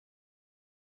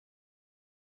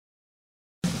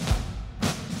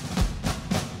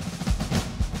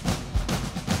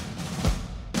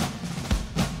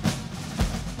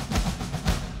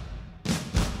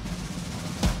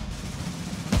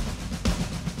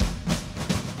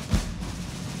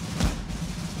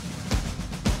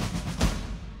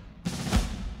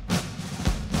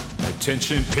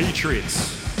Attention patriots,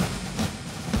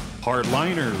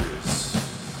 hardliners,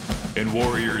 and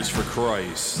warriors for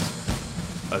Christ,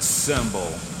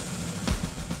 assemble.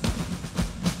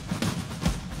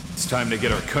 It's time to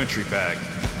get our country back.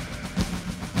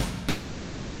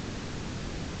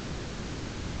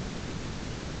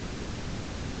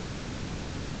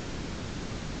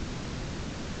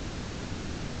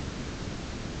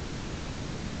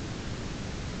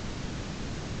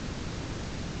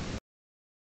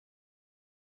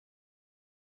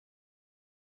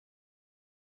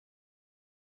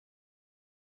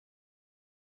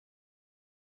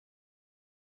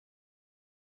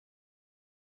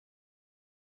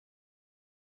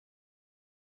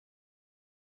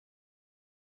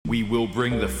 We will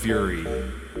bring the fury.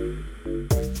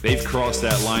 They've crossed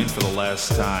that line for the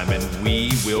last time, and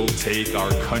we will take our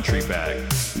country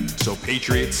back. So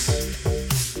patriots,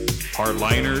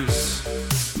 hardliners,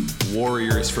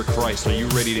 warriors for Christ, are you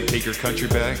ready to take your country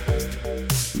back?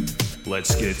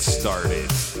 Let's get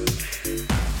started.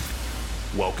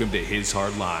 Welcome to His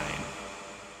Hard Line.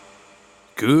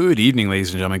 Good evening, ladies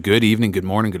and gentlemen. Good evening, good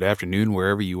morning, good afternoon,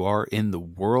 wherever you are in the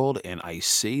world. And I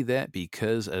say that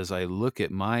because as I look at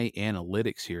my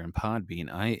analytics here in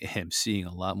Podbean, I am seeing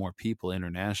a lot more people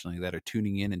internationally that are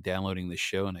tuning in and downloading the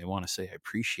show. And I want to say I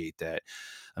appreciate that.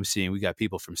 I'm seeing we got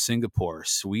people from Singapore,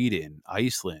 Sweden,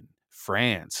 Iceland,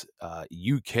 France,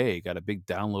 UK, got a big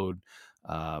download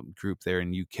group there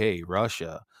in UK,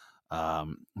 Russia.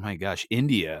 My gosh,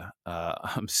 India.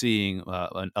 I'm seeing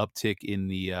an uptick in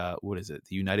the the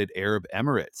United Arab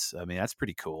Emirates. I mean, that's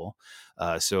pretty cool.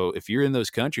 So if you're in those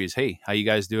countries, hey, how you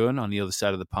guys doing on the other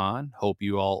side of the pond? Hope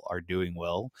you all are doing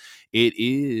well. It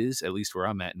is, at least where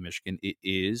I'm at in Michigan, it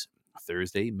is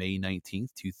Thursday, May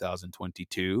 19th,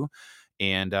 2022.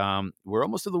 And we're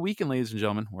almost to the weekend, ladies and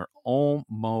gentlemen. We're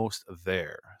almost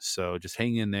there. So just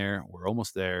hang in there. We're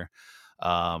almost there.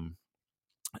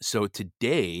 So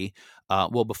today,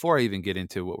 before I even get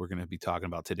into what we're going to be talking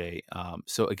about today,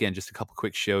 so again, just a couple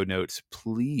quick show notes.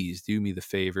 Please do me the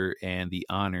favor and the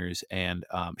honors and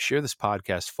share this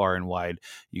podcast far and wide.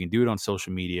 You can do it on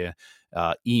social media,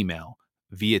 email,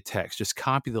 via text. Just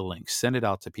copy the link, send it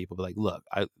out to people. Be like, look,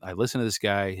 I listen to this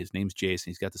guy. His name's Jason.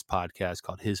 He's got this podcast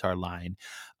called His Hard Line.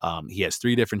 He has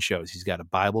 3 different shows. He's got a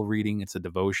Bible reading. It's a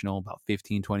devotional, about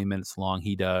 15, 20 minutes long.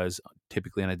 He does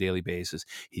typically on a daily basis.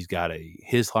 He's got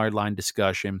His Hardline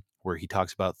Discussion where he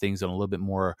talks about things on a little bit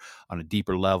more on a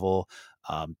deeper level.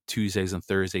 Tuesdays and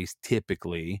Thursdays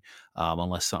typically,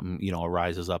 unless something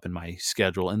arises up in my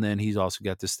schedule. And then he's also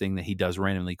got this thing that he does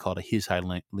randomly called a His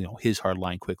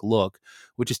Hardline Quick Look,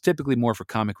 which is typically more for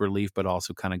comic relief, but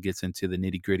also kind of gets into the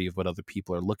nitty gritty of what other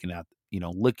people are looking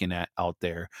at out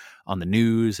there on the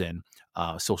news and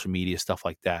social media, stuff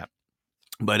like that.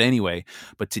 But anyway,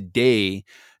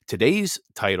 today's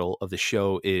title of the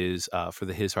show is for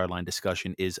the His Hardline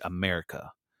Discussion is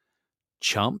America,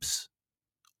 Chumps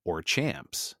or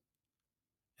Champs?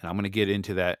 And I'm going to get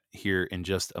into that here in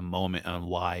just a moment on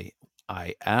why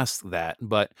I asked that.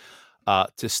 But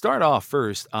to start off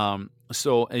first,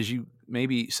 so as you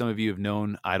maybe some of you have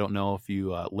known, I don't know if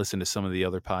you listen to some of the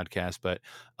other podcasts, but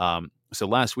so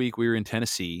last week we were in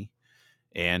Tennessee.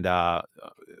 And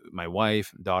my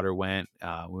wife, daughter went.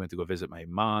 We went to go visit my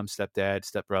mom, stepdad,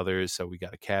 stepbrothers. So we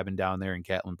got a cabin down there in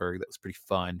Gatlinburg. That was pretty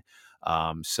fun.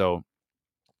 So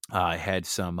I had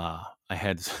some I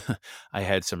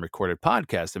had some recorded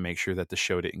podcasts to make sure that the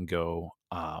show didn't go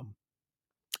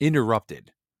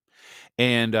interrupted.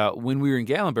 And when we were in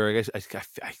Gatlinburg,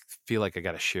 I feel like I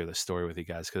got to share this story with you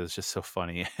guys because it's just so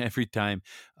funny. Every time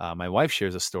my wife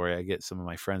shares a story, I get some of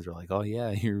my friends are like, "Oh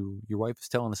yeah, your wife is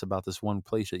telling us about this one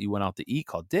place that you went out to eat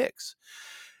called Dick's."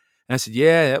 And I said,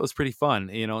 "Yeah, that was pretty fun."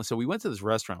 So we went to this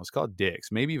restaurant. It was called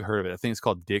Dick's. Maybe you've heard of it. I think it's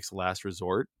called Dick's Last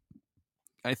Resort.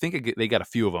 I think they got a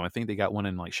few of them. I think they got one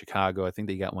in like Chicago. I think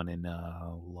they got one in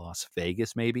Las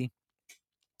Vegas, maybe.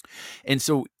 And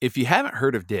so if you haven't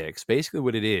heard of Dick's, basically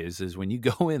what it is when you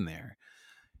go in there,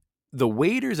 the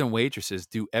waiters and waitresses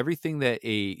do everything that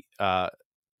how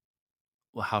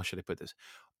should I put this?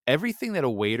 Everything that a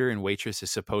waiter and waitress is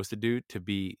supposed to do to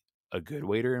be a good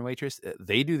waiter and waitress,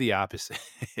 they do the opposite.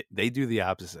 They do the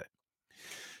opposite.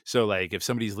 So like if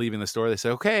somebody's leaving the store, they say,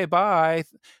 "Okay, bye.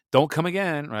 Don't come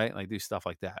again," right? Like do stuff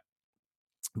like that.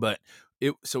 But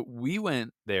so we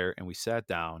went there and we sat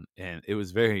down and it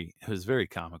was very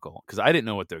comical because I didn't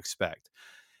know what to expect.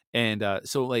 And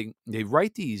so like they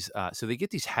write these, so they get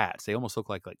these hats. They almost look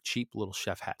like cheap little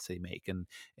chef hats they make.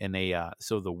 And they,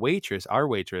 so our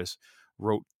waitress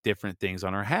wrote different things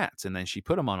on our hats and then she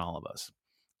put them on all of us.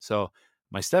 So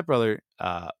my stepbrother,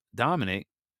 Dominic,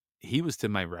 he was to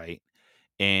my right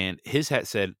and his hat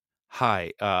said,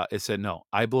 "Hi." It said, "No,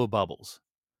 I blow bubbles."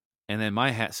 And then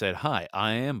my hat said, "Hi,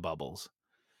 I am Bubbles."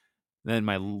 Then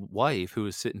my wife, who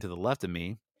was sitting to the left of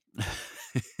me,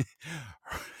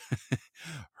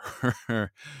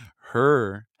 her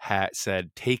her hat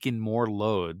said, "Taking more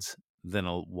loads than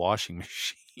a washing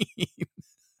machine."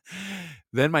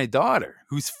 Then my daughter,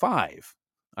 who's 5,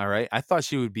 all right, I thought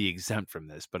she would be exempt from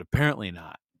this, but apparently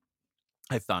not.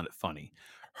 I found it funny.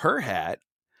 Her hat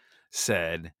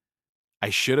said, "I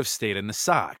should have stayed in the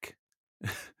sock."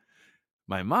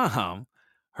 My mom,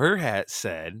 her hat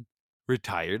said,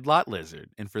 "Retired lot lizard."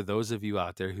 And for those of you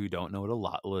out there who don't know what a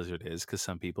lot lizard is, because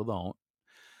some people don't,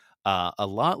 a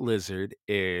lot lizard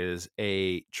is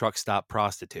a truck stop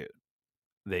prostitute.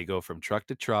 They go from truck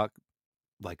to truck,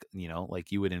 like,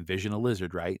 like you would envision a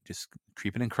lizard, right? Just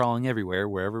creeping and crawling everywhere,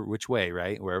 wherever, which way,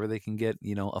 right? Wherever they can get,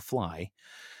 a fly.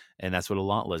 And that's what a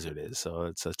lot lizard is. So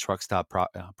it's a truck stop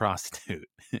prostitute.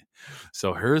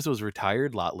 So hers was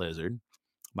retired lot lizard.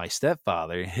 My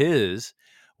stepfather, his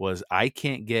was, I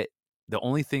can't get, the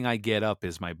only thing I get up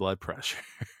is my blood pressure.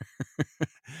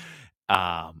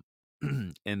 um,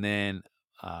 and then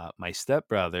my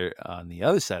stepbrother on the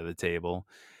other side of the table,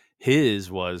 his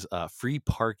was free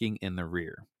parking in the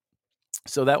rear.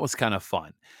 So that was kind of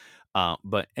fun.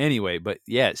 But anyway, but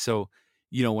yeah, so,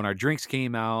 when our drinks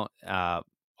came out,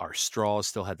 our straws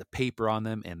still had the paper on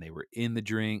them and they were in the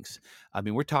drinks. I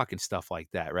mean, we're talking stuff like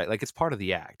that, right? Like it's part of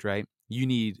the act, right?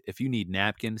 If you need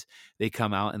napkins, they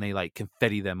come out and they like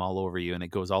confetti them all over you and it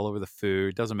goes all over the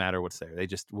food. Doesn't matter what's there. They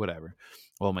just, whatever.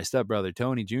 Well, my stepbrother,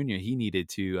 Tony Jr.,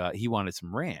 he wanted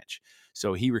some ranch.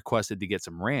 So he requested to get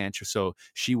some ranch. So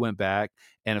she went back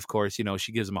and of course,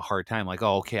 she gives him a hard time, like,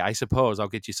 "Oh, okay, I suppose I'll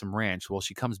get you some ranch." Well,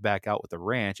 she comes back out with the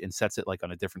ranch and sets it like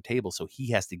on a different table. So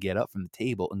he has to get up from the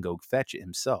table and go fetch it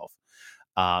himself.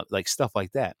 Like stuff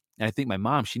like that. And I think my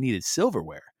mom, she needed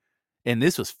silverware. And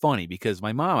this was funny because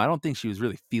my mom, I don't think she was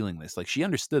really feeling this. Like she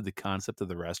understood the concept of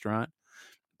the restaurant,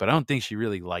 but I don't think she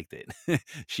really liked it.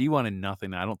 She wanted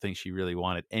nothing. I don't think she really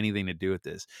wanted anything to do with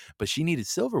this. But she needed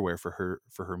silverware for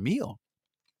her meal.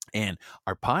 And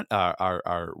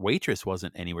our waitress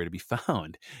wasn't anywhere to be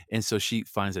found, and so she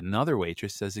finds another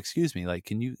waitress, says, "Excuse me, like,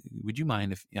 would you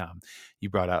mind if you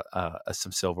brought out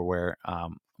some silverware?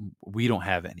 We don't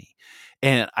have any."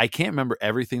 And I can't remember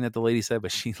everything that the lady said,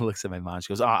 but she looks at my mom.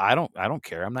 She goes, "Oh, I don't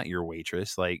care. I'm not your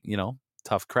waitress. Like,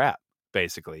 tough crap."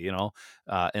 Basically,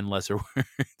 in lesser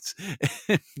words.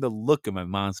 And the look of my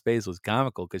mom's face was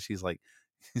comical because she's like,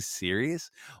 "Serious?"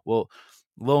 Well,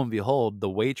 lo and behold, the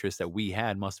waitress that we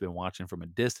had must have been watching from a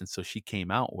distance, so she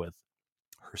came out with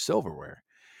her silverware.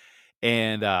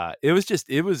 And,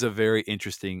 it was a very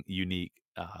interesting, unique,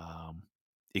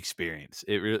 experience.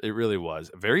 It really was.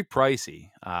 Very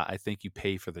pricey. I think you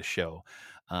pay for the show,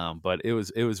 but it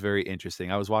was very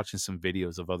interesting. I was watching some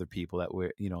videos of other people that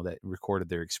were, that recorded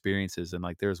their experiences, and,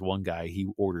 like, there's one guy, he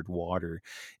ordered water,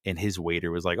 and his waiter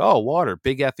was like, "Oh, water,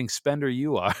 big effing spender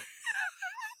you are."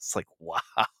 It's like, wow.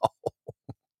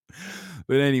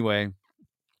 But anyway,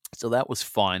 so that was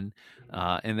fun.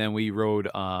 And then we rode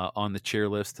on the chair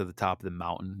lifts to the top of the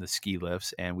mountain, the ski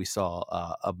lifts, and we saw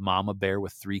a mama bear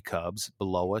with 3 cubs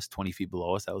below us, 20 feet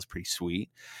below us. That was pretty sweet.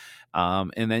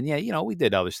 And then, yeah, we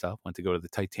did other stuff. Went to go to the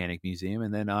Titanic Museum,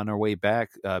 and then on our way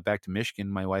back to Michigan,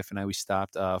 my wife and I, we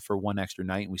stopped for one extra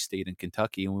night, and we stayed in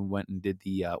Kentucky, and we went and did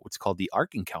the what's called the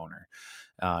Ark Encounter.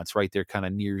 It's right there, kind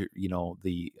of near,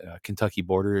 the Kentucky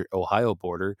border, Ohio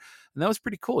border, and that was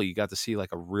pretty cool. You got to see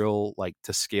like a real, like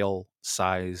to scale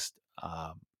sized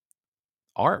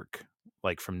ark,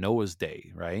 like from Noah's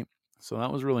day, right? So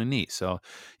that was really neat. So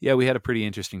yeah, we had a pretty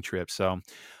interesting trip. So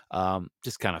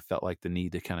just kind of felt like the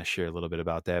need to kind of share a little bit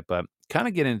about that, but kind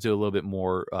of get into a little bit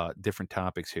more different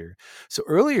topics here. So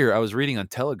earlier I was reading on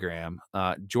Telegram,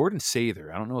 Jordan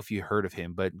Sather. I don't know if you heard of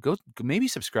him, but go maybe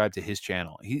subscribe to his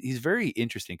channel. He's very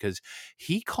interesting because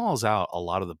he calls out a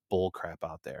lot of the bull crap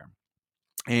out there.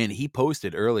 And he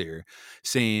posted earlier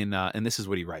saying, and this is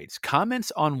what he writes: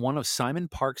 comments on one of Simon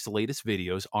Park's latest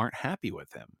videos aren't happy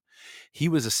with him. He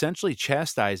was essentially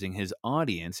chastising his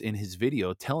audience in his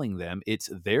video, telling them it's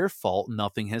their fault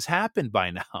nothing has happened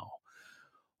by now.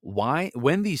 Why,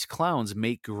 when these clowns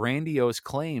make grandiose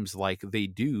claims like they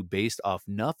do based off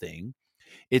nothing,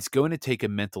 it's going to take a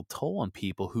mental toll on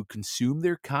people who consume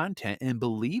their content and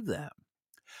believe them.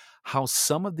 How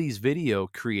some of these video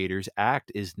creators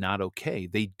act is not okay.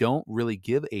 They don't really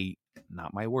give a,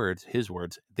 not my words, his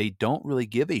words, they don't really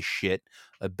give a shit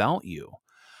about you.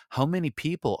 How many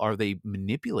people are they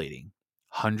manipulating?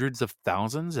 Hundreds of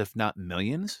thousands, if not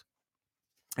millions?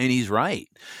 And he's right.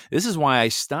 This is why I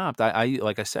stopped. I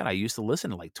like I said, I used to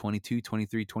listen to like 22,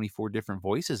 23, 24 different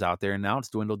voices out there, and now it's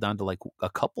dwindled down to like a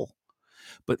couple.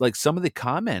 But like some of the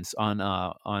comments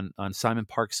on Simon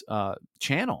Park's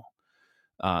channel,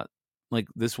 uh, like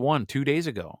this one 2 days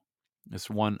ago, this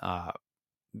one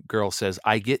girl says,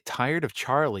 "I get tired of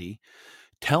Charlie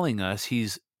telling us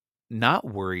he's not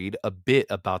worried a bit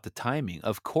about the timing.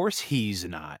 Of course he's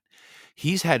not.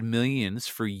 He's had millions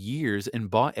for years and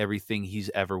bought everything he's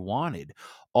ever wanted.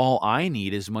 All I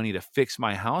need is money to fix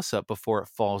my house up before it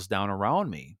falls down around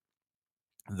me.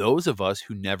 Those of us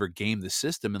who never game the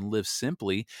system and live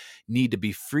simply need to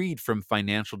be freed from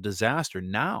financial disaster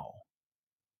now."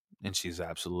 And she's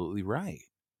absolutely right.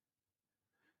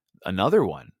 Another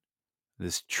one,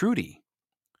 this Trudy.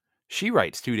 She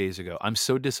writes 2 days ago, "I'm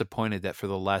so disappointed that for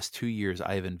the last 2 years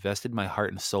I have invested my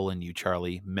heart and soul in you,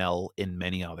 Charlie, Mel, and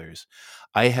many others.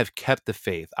 I have kept the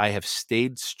faith. I have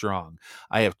stayed strong.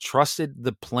 I have trusted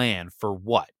the plan for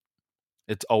what?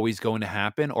 It's always going to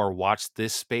happen, or watch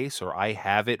this space, or I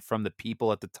have it from the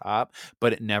people at the top,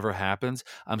 but it never happens.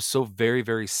 I'm so very,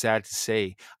 very sad to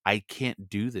say I can't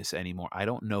do this anymore. I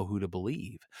don't know who to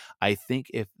believe. I think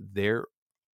if there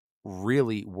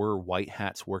really were white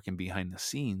hats working behind the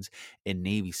scenes and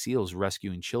Navy SEALs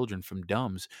rescuing children from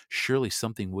dumbs, surely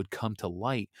something would come to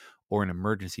light, or an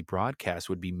emergency broadcast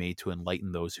would be made to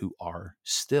enlighten those who are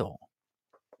still."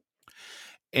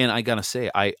 And I gotta say,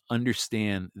 I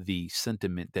understand the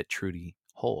sentiment that Trudy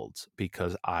holds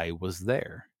because I was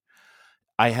there.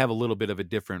 I have a little bit of a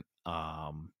different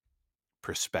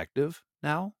perspective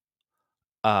now.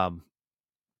 Um,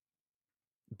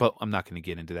 but I'm not going to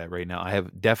get into that right now. I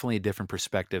have definitely a different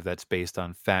perspective that's based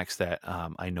on facts that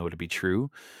I know to be true.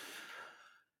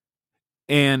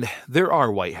 And there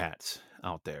are white hats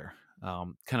out there.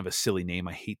 Kind of a silly name.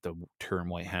 I hate the term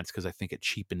white hats because I think it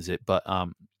cheapens it. But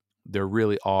there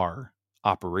really are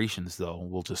operations, though,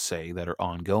 we'll just say, that are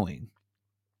ongoing,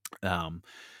 um,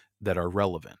 that are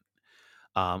relevant.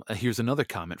 Here's another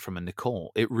comment from a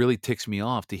Nicole. "It really ticks me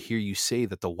off to hear you say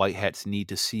that the white hats need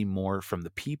to see more from the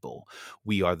people.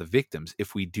 We are the victims.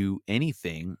 If we do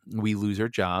anything, we lose our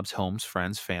jobs, homes,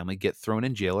 friends, family, get thrown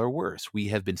in jail or worse. We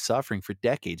have been suffering for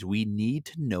decades. We need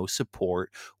to know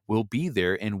support will be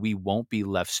there and we won't be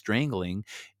left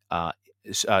uh,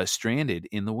 stranded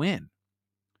in the wind.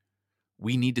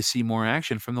 We need to see more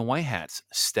action from the white hats.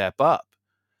 Step up."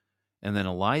 And then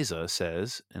Eliza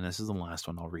says, and this is the last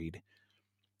one I'll read,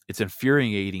 "It's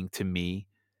infuriating to me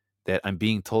that I'm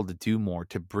being told to do more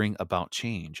to bring about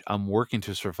change. I'm working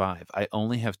to survive. I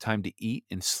only have time to eat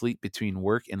and sleep between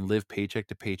work and live paycheck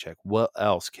to paycheck. What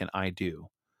else can I do?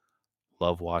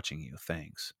 Love watching you.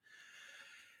 Thanks."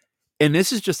 And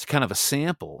this is just kind of a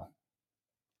sample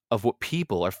of what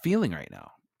people are feeling right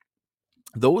now.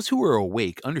 Those who are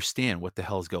awake understand what the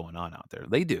hell is going on out there.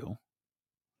 They do.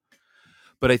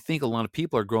 But I think a lot of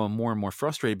people are growing more and more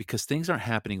frustrated because things aren't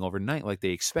happening overnight like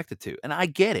they expected to. And I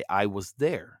get it. I was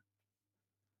there.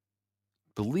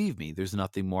 Believe me, there's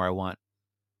nothing more I want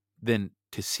than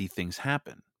to see things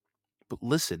happen. But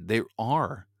listen, there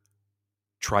are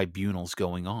tribunals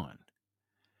going on.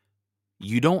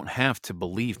 You don't have to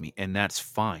believe me, and that's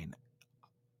fine.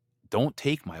 Don't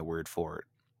take my word for it.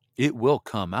 It will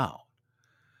come out.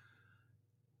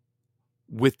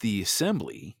 With the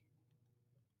assembly,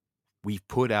 we've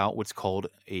put out what's called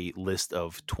a list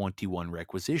of 21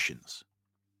 requisitions.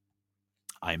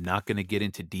 I'm not going to get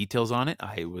into details on it.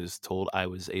 I was told I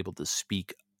was able to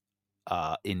speak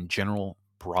in general,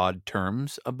 broad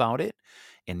terms about it.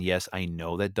 And yes, I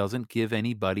know that doesn't give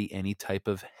anybody any type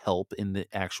of help in the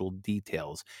actual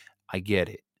details. I get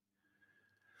it.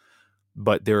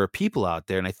 But there are people out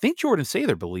there, and I think Jordan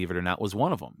Sather, believe it or not, was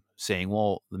one of them, saying,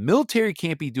 well, the military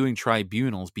can't be doing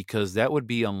tribunals because that would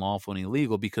be unlawful and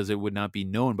illegal because it would not be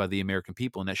known by the American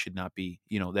people, and that should not be,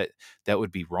 that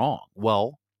would be wrong.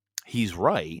 Well, he's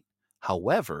right.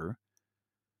 However,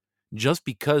 just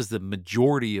because the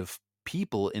majority of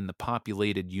people in the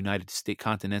populated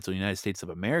continental United States of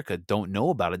America don't know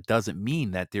about it doesn't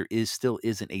mean that there still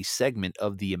isn't a segment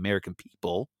of the American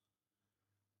people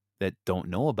that don't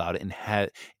know about it,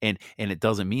 and it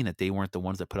doesn't mean that they weren't the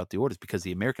ones that put out the orders, because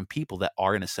the American people that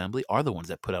are in assembly are the ones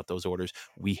that put out those orders.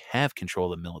 We have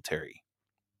control of the military.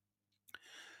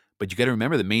 But you got to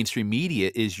remember, the mainstream media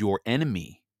is your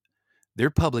enemy. They're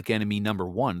public enemy number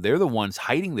one. They're the ones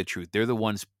hiding the truth. They're the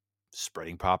ones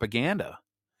spreading propaganda.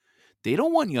 They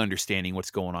don't want you understanding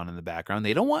what's going on in the background.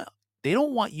 They don't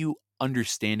want you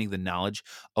understanding the knowledge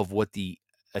of what the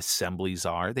assemblies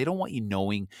are. They don't want you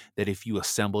knowing that if you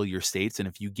assemble your states and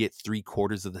if you get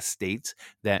 3/4 of the states,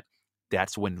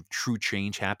 that's when true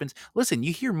change happens. Listen,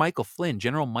 you hear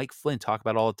General Mike Flynn talk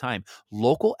about it all the time.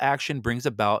 Local action brings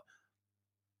about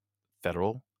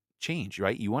federal change,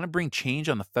 right? You want to bring change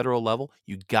on the federal level,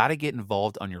 you got to get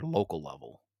involved on your local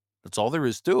level. That's all there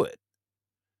is to it.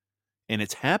 And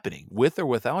it's happening with or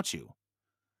without you.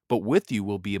 But with you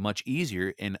will be a much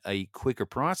easier and a quicker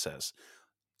process.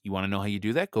 You want to know how you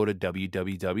do that? Go to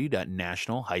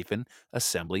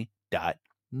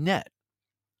www.national-assembly.net.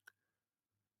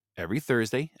 Every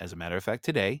Thursday, as a matter of fact,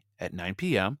 today at 9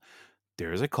 p.m.,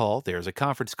 there's a call. There's a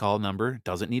conference call number.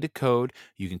 Doesn't need a code.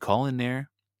 You can call in there.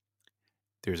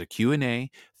 There's a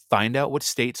Q&A. Find out what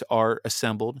states are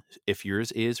assembled, if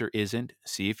yours is or isn't.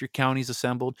 See if your county's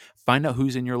assembled. Find out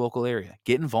who's in your local area.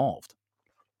 Get involved.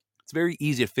 It's very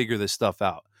easy to figure this stuff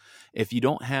out. If you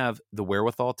don't have the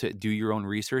wherewithal to do your own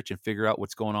research and figure out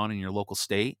what's going on in your local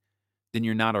state, then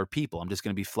you're not our people. I'm just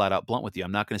going to be flat out blunt with you.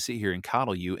 I'm not going to sit here and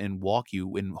coddle you and walk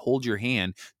you and hold your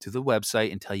hand to the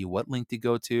website and tell you what link to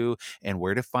go to and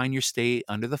where to find your state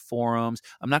under the forums.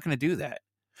 I'm not going to do that.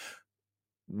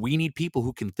 We need people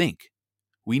who can think.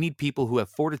 We need people who have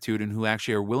fortitude and who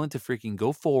actually are willing to freaking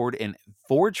go forward and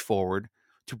forge forward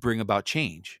to bring about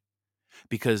change.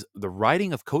 Because the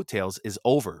riding of coattails is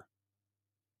over.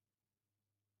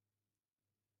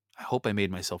 I hope I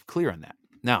made myself clear on that.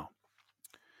 Now,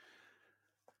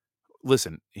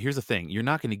 listen, here's the thing. You're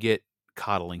not going to get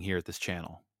coddling here at this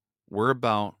channel. We're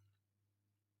about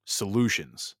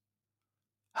solutions.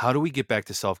 How do we get back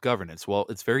to self-governance? Well,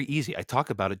 it's very easy. I talk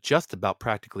about it just about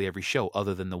practically every show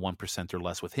other than the 1% or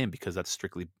less with him because that's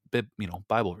strictly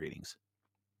Bible readings.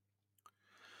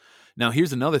 Now,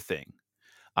 here's another thing.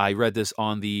 I read this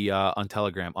on the on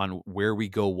Telegram, on Where We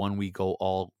Go, One We Go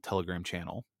All Telegram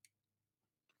channel.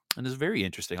 And it's very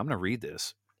interesting. I'm going to read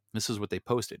this. This is what they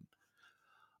posted.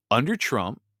 Under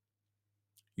Trump,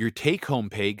 your take-home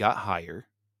pay got higher.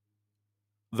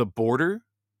 The border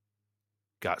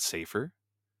got safer.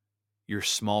 Your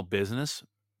small business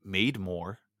made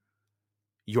more.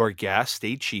 Your gas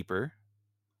stayed cheaper.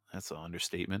 That's an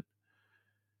understatement.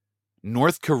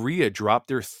 North Korea dropped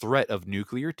their threat of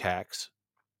nuclear attacks.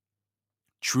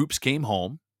 Troops came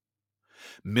home.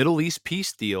 Middle East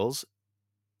peace deals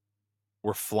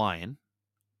were flying.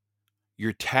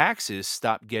 Your taxes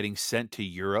stopped getting sent to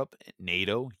Europe,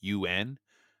 NATO, UN,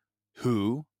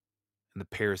 WHO, and the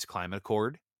Paris Climate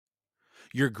Accord.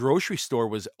 Your grocery store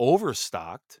was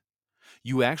overstocked.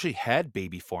 You actually had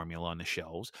baby formula on the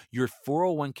shelves. Your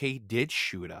 401k did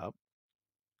shoot up.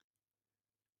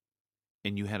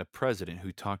 And you had a president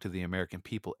who talked to the American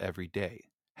people every day.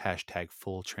 Hashtag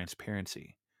full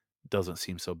transparency. Doesn't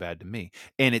seem so bad to me.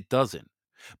 And it doesn't.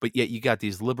 But yet you got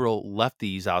these liberal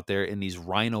lefties out there and these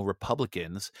rhino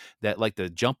Republicans that like to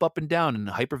jump up and down and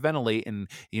hyperventilate and,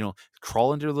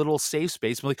 crawl into a little safe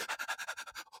space and be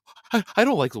like, I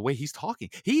don't like the way he's talking.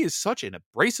 He is such an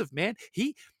abrasive man.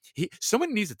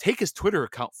 Someone needs to take his Twitter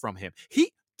account from him. Can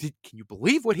you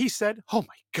believe what he said? Oh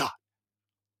my God.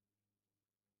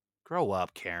 Grow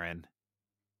up, Karen.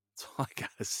 That's all I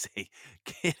gotta say.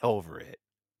 Get over it.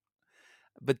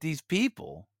 But these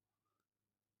people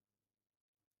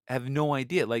have no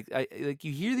idea. Like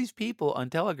you hear these people on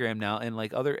Telegram now and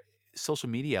like other social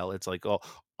media outlets like, oh,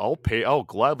 I'll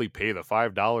gladly pay the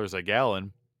 $5 a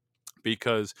gallon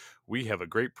because we have a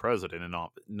great president and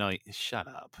all. No, shut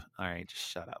up. All right, just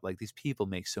shut up. Like these people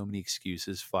make so many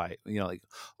excuses. Like,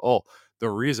 oh, the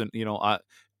reason,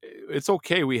 it's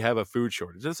okay we have a food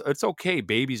shortage. It's okay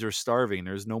babies are starving.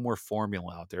 There's no more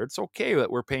formula out there. It's okay that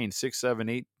we're paying $6,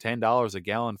 $7, $8, $10 a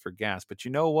gallon for gas. But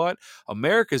you know what?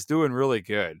 America's doing really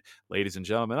good, ladies and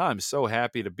gentlemen. I'm so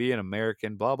happy to be an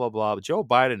American. Blah blah blah. Joe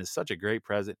Biden is such a great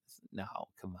president. No,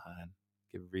 come on,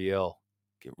 get real.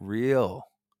 Get real.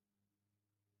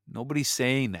 Nobody's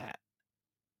saying that.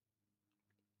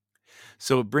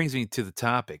 So it brings me to the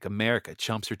topic, America,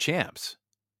 chumps or champs?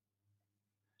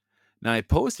 Now, I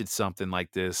posted something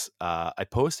like this. I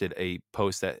posted a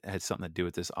post that had something to do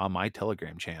with this on my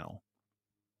Telegram channel.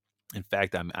 In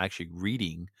fact, I'm actually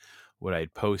reading what I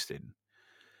had posted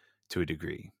to a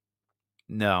degree.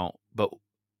 Now, but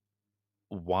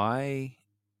why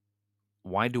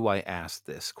do I ask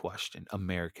this question?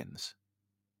 Americans,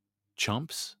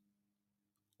 chumps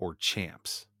or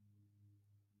champs?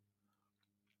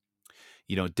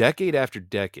 Decade after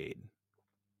decade,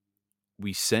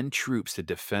 we send troops to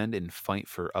defend and fight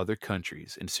for other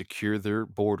countries and secure their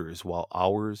borders while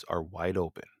ours are wide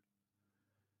open.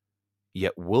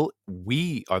 Yet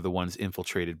we are the ones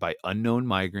infiltrated by unknown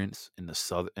migrants in the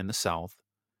south.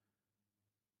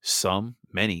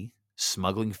 Many,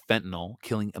 smuggling fentanyl,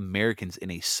 killing Americans in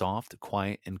a soft,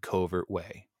 quiet, and covert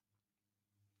way.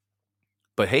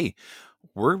 But hey,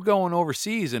 we're going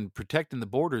overseas and protecting the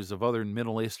borders of other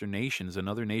Middle Eastern nations and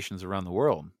other nations around the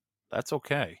world. That's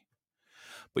okay.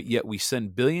 But yet we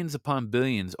send billions upon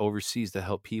billions overseas to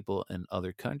help people in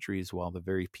other countries while the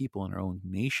very people in our own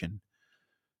nation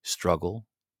struggle.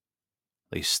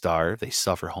 They starve, they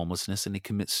suffer homelessness, and they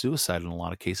commit suicide in a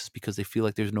lot of cases because they feel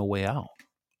like there's no way out.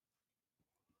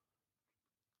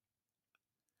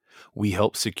 We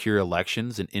help secure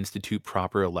elections and institute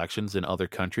proper elections in other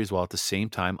countries, while at the same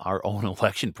time, our own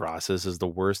election process is the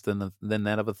worst than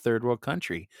that of a third world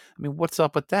country. I mean, what's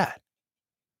up with that?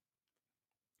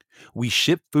 We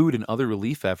ship food and other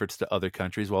relief efforts to other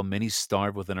countries while many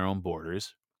starve within our own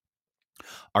borders.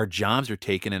 Our jobs are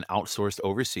taken and outsourced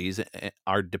overseas.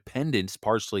 Our dependence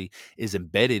partially is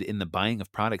embedded in the buying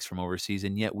of products from overseas,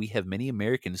 and yet we have many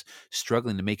Americans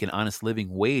struggling to make an honest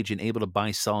living wage and able to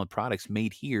buy solid products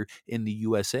made here in the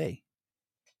USA.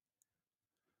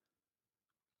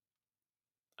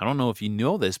 I don't know if you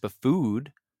know this, but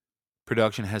food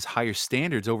production has higher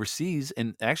standards overseas,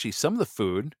 and actually some of the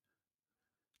food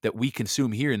that we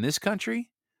consume here in this country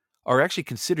are actually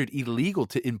considered illegal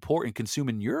to import and consume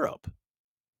in Europe.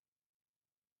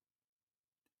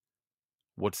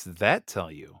 What's that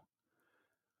tell you?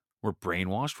 We're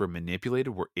brainwashed, we're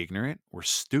manipulated, we're ignorant, we're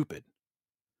stupid.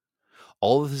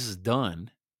 All of this is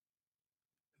done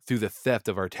through the theft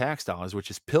of our tax dollars, which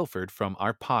is pilfered from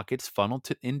our pockets, funneled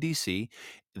in DC,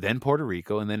 then Puerto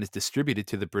Rico, and then is distributed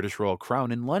to the British Royal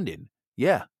Crown in London.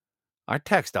 Yeah, our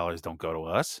tax dollars don't go to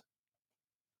us.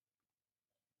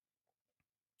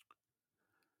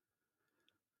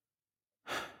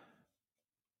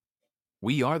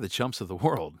 We are the chumps of the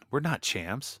world. We're not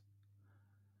champs.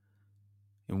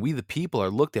 And we, the people,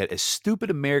 are looked at as stupid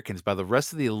Americans by the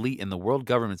rest of the elite and the world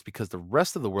governments because the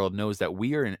rest of the world knows that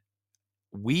we are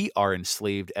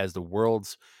enslaved as the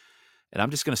world's, and I'm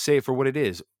just going to say it for what it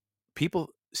is. People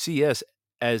see us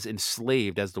as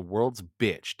enslaved as the world's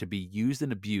bitch to be used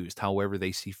and abused however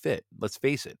they see fit. Let's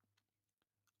face it.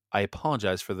 I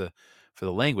apologize for the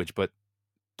language, but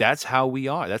that's how we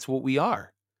are. That's what we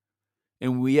are.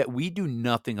 And we do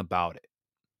nothing about it.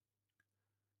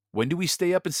 When do we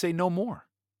stay up and say no more?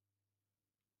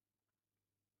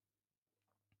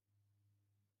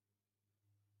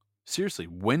 Seriously,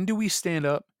 when do we stand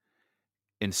up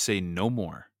and say no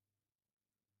more?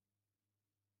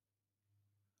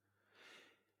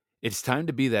 It's time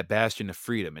to be that bastion of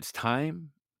freedom. It's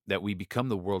time that we become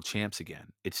the world champs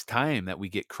again. It's time that we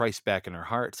get Christ back in our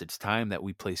hearts. It's time that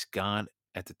we place God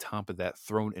at the top of that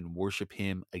throne and worship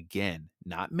him again,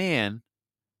 not man.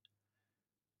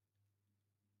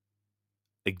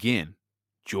 Again,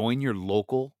 join your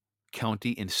local,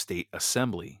 county, and state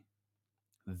assembly.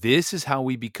 This is how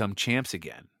we become champs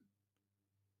again.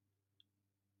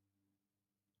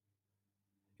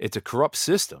 It's a corrupt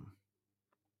system.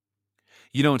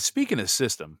 You know, and speaking of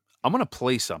system, I'm going to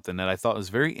play something that I thought was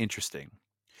very interesting.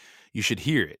 You should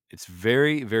hear it. It's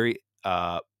very, very,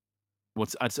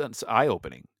 it's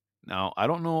eye-opening. Now, I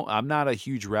don't know. I'm not a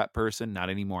huge rap person. Not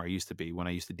anymore. I used to be when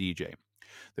I used to DJ.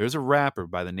 There's a rapper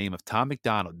by the name of Tom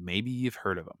MacDonald. Maybe you've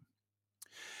heard of him.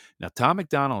 Now, Tom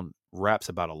MacDonald raps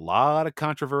about a lot of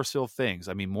controversial things.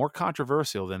 I mean, more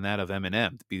controversial than that of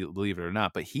Eminem, believe it or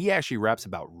not. But he actually raps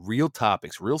about real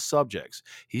topics, real subjects.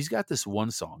 He's got this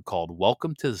one song called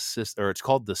Welcome to the System, or it's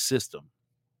called The System.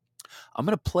 I'm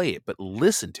going to play it, but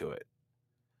listen to it.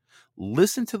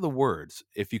 Listen to the words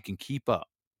if you can keep up,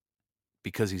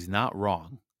 because he's not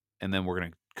wrong. And then we're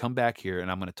going to come back here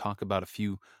and I'm going to talk about a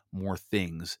few more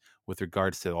things with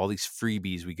regards to all these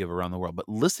freebies we give around the world. But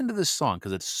listen to this song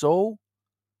because it's so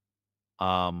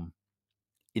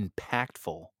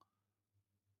impactful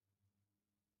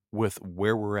with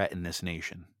where we're at in this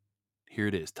nation. Here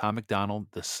it is. Tom MacDonald,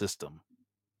 The System.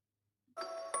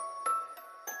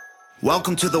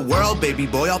 Welcome to the world, baby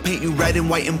boy. I'll paint you red and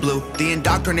white and blue. The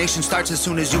indoctrination starts as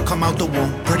soon as you come out the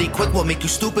womb. Pretty quick, we'll make you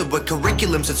stupid with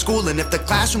curriculums at school. And if the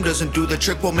classroom doesn't do the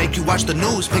trick, we'll make you watch the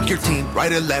news. Pick your team,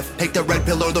 right or left, take the red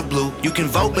pill or the blue. You can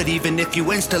vote, but even if you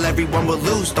win, still everyone will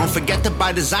lose. Don't forget to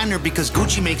buy designer because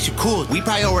Gucci makes you cool. We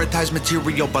prioritize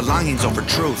material belongings over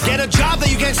truth. Get a job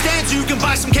that you can't stand so you can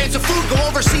buy some cans of food. Go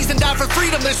overseas and die for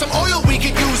freedom. There's some oil we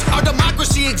could use. Our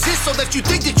democracy exists so that you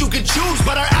think that you can choose.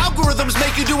 But our algorithms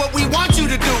make you do what we want you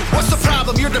to do. What's the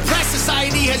problem? Your depressed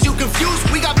society has you confused.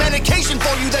 We got medication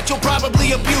for you that you'll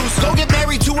probably abuse. Go get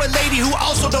married to a lady who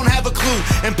also don't have a clue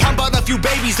and pump out a few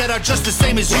babies that are just the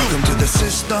same as you. Welcome to the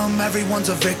system,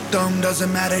 everyone's a victim.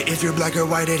 Doesn't matter if you're black or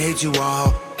white, it hates you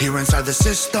all. Here inside the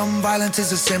system, violence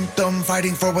is a symptom.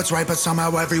 Fighting for what's right, but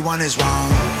somehow everyone is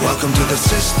wrong. Welcome to the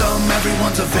system,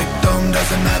 everyone's a victim.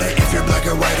 Doesn't matter if you're black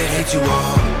or white, it hates you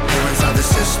all. Here inside the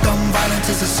system, violence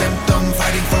is a symptom.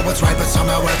 Fighting for what's right, but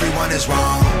somehow everyone is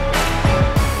wrong.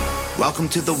 Welcome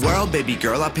to the world, baby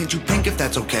girl. I'll paint you pink if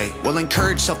that's okay. We'll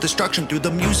encourage self-destruction through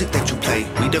the music that you play.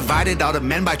 We divided all the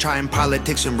men by trying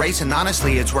politics and race, and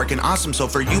honestly, it's working awesome, so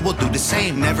for you, we'll do the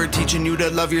same. Never teaching you to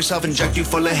love yourself, inject you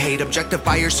full of hate,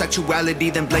 objectify your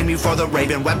sexuality, then blame you for the rape,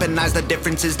 and weaponize the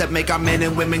differences that make our men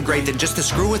and women great. Then just to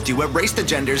screw with you, erase the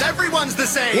genders. Everyone's the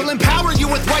same. We'll empower you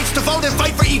with rights to vote and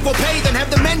fight for equal pay, then have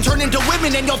the men turn into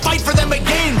women and you'll fight for them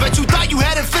again. But you thought you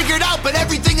had it figured out, but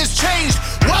everything has changed.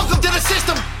 Welcome to the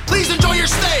system. Please enjoy your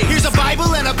stay. Here's a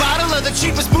Bible and a bottle of the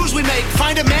cheapest booze we make.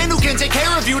 Find a man who can take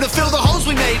care of you to fill the holes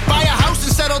we made. Buy a house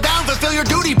and settle down, fulfill your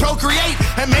duty, procreate,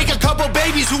 and make a couple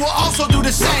babies who will also do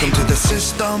the same. Welcome to the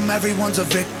system, everyone's a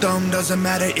victim. Doesn't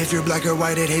matter if you're black or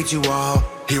white, it hates you all.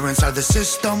 Here inside the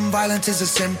system, violence is a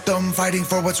symptom. Fighting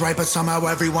for what's right, but somehow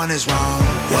everyone is wrong.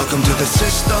 Welcome to the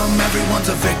system, everyone's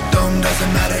a victim.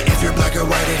 Doesn't matter if you're black or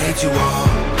white, it hates you all.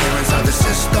 Here inside the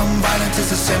system, violence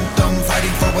is a symptom.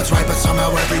 Fighting for what's right, but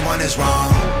somehow everyone is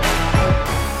wrong.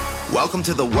 Welcome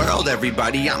to the world,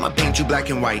 everybody. I'ma paint you black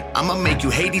and white. I'ma make you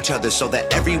hate each other so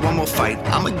that everyone will fight.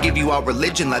 I'ma give you all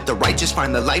religion, let the righteous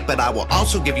find the light. But I will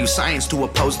also give you science to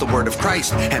oppose the word of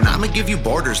Christ. And I'ma give you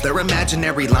borders, they're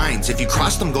imaginary lines. If you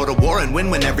cross them, go to war and win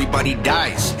when everybody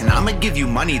dies. And I'ma give you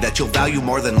money that you'll value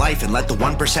more than life, and let the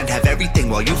 1% have everything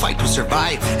while you fight to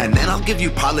survive. And then I'll give you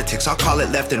politics, I'll call it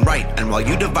left and right. And while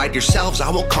you divide yourselves, I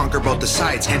will conquer both the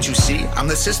sides. Can't you see? I'm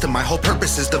the system, my whole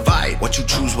purpose is divide. What you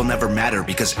choose will never matter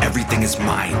because everything is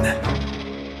mine.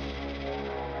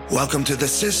 Welcome to the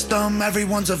system,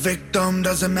 everyone's a victim.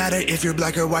 Doesn't matter if you're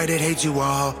black or white, it hates you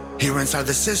all. Here inside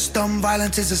the system,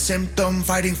 violence is a symptom.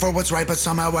 Fighting for what's right, but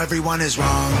somehow everyone is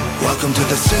wrong. Welcome to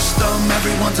the system,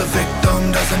 everyone's a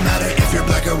victim. Doesn't matter if you're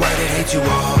black or white, it hates you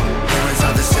all. Here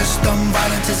inside the system,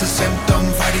 violence is a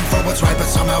symptom. Fighting for what's right, but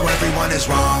somehow everyone is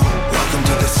wrong. Welcome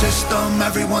to the system,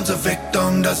 everyone's a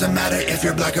victim. Doesn't matter if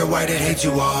you're black or white, it hates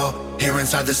you all. Here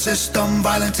inside the system,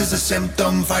 violence is a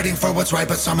symptom. Fighting for what's right,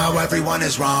 but somehow everyone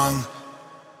is wrong.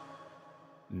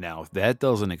 Now, if that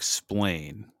doesn't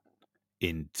explain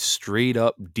in straight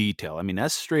up detail, I mean,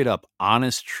 that's straight up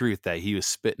honest truth that he was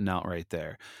spitting out right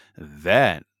there.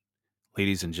 That,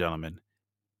 ladies and gentlemen,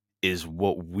 is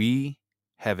what we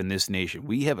have in this nation.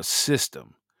 We have a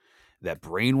system that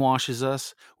brainwashes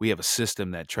us. We have a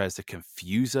system that tries to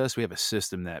confuse us. We have a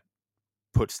system that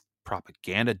puts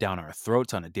propaganda down our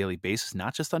throats on a daily basis,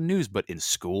 not just on news, but in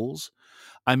schools.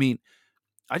 I mean,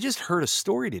 I just heard a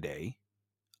story today.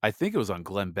 I think it was on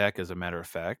Glenn Beck, as a matter of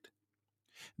fact,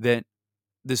 that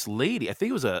this lady, I think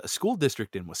it was a school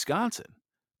district in Wisconsin,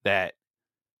 that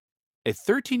a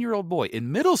 13-year-old boy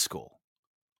in middle school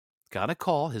got a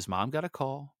call. His mom got a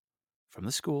call from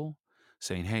the school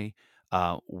saying, "Hey,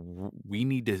 we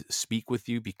need to speak with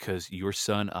you because your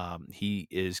son, he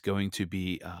is going to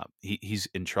be, he's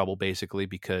in trouble basically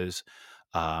because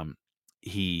what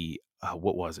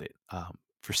was it?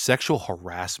 For sexual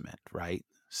harassment, right?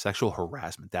 Sexual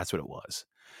harassment. That's what it was."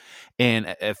 And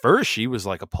at first she was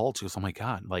like appalled. She goes, "Oh my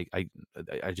God, like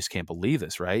I just can't believe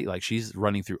this," right? Like she's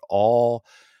running through all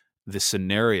the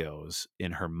scenarios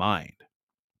in her mind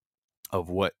of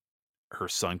what her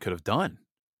son could have done.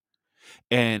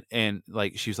 And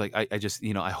like she was like, I just,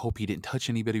 I hope he didn't touch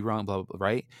anybody wrong, blah, blah, blah,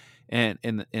 right? And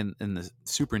the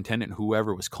superintendent,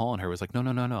 whoever was calling her, was like, no,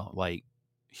 no, no, no. Like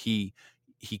he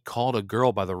called a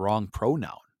girl by the wrong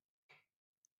pronoun.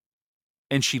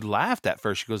 And she laughed at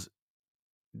first. She goes,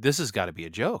 "This has got to be a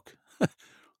joke."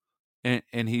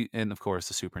 And of course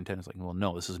the superintendent's like, "Well,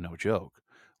 no, this is no joke.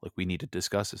 Like we need to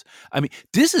discuss this." I mean,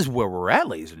 this is where we're at,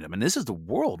 ladies and gentlemen. This is the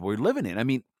world we're living in. I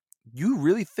mean, you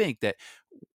really think that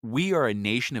we are a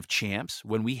nation of champs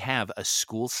when we have a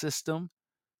school system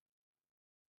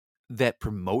that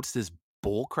promotes this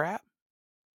bull crap?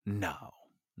 No.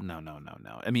 No, no, no,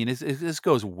 no. I mean, this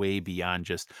goes way beyond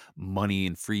just money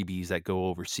and freebies that go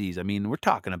overseas. I mean, we're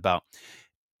talking about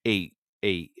a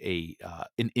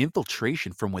an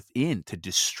infiltration from within to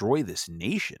destroy this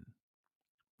nation.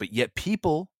 But yet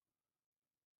people,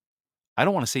 I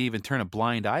don't want to say even turn a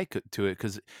blind eye to it,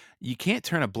 because you can't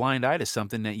turn a blind eye to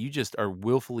something that you just are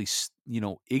willfully,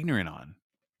 ignorant on.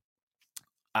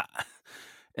 I,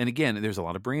 and again, there's a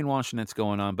lot of brainwashing that's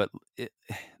going on, but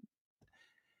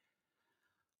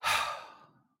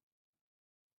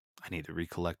I need to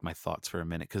recollect my thoughts for a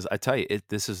minute, because I tell you,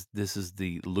 this is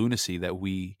the lunacy that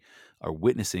we are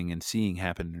witnessing and seeing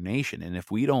happen in our nation. And if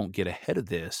we don't get ahead of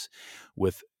this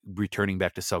with returning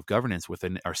back to self-governance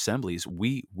within our assemblies,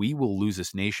 we will lose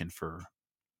this nation for,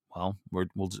 well,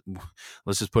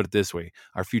 let's just put it this way: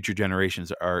 our future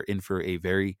generations are in for a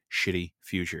very shitty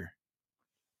future.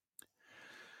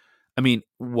 I mean,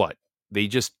 what? They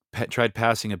just tried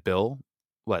passing a bill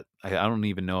what I don't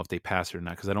even know if they passed it or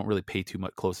not because I don't really pay too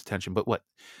much close attention. But what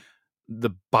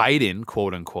the Biden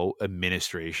quote unquote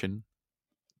administration,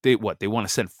 they want to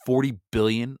send 40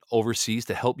 billion overseas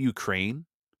to help Ukraine.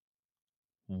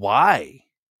 Why?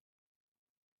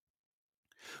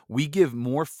 We give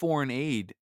more foreign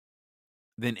aid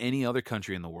than any other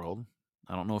country in the world.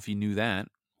 I don't know if you knew that.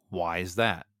 Why is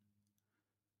that?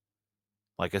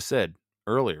 Like I said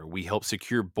earlier, we help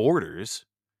secure borders.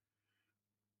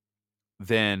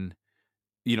 Then,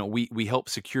 we help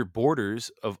secure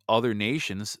borders of other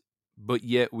nations, but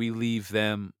yet we leave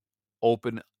them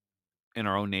open in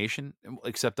our own nation,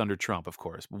 except under Trump, of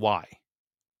course. Why?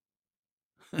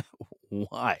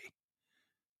 Why?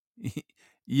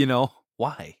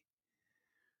 Why?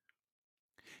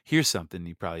 Here's something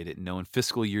you probably didn't know. In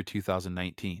fiscal year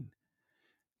 2019,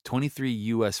 23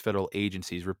 US federal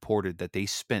agencies reported that they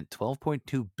spent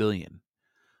 12.2 billion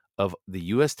of the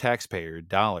US taxpayer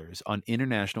dollars on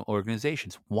international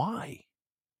organizations. Why?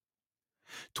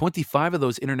 25 of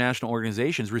those international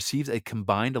organizations received a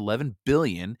combined 11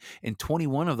 billion and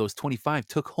 21 of those 25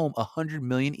 took home 100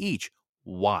 million each.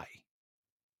 Why?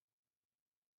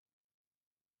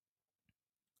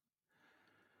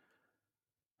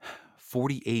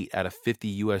 48 out of 50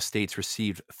 US states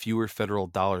received fewer federal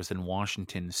dollars than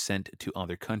Washington sent to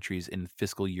other countries in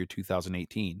fiscal year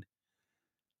 2018.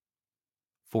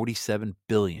 47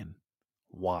 billion.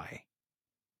 Why?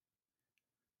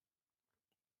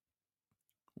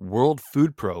 World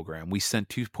Food Program, we sent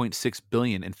 2.6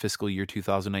 billion in fiscal year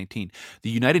 2019. The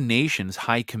United Nations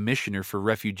High Commissioner for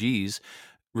Refugees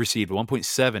received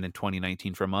 1.7 in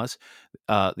 2019 from us.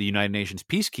 The United Nations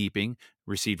Peacekeeping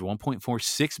received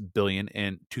 1.46 billion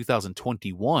in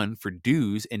 2021 for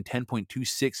dues and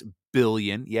 10.26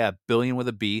 billion, yeah, billion with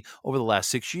a B, over the last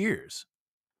 6 years.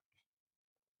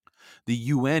 The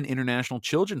UN International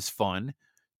Children's Fund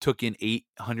took in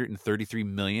 833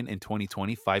 million in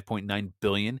 2020, 5.9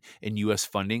 billion in US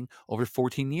funding over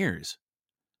 14 years.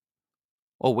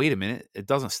 Oh, wait a minute. It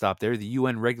doesn't stop there. The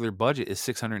UN regular budget is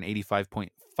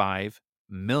 685.5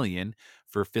 million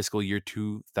for fiscal year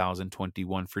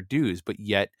 2021 for dues, but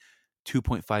yet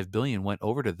 2.5 billion went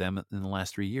over to them in the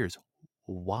last 3 years.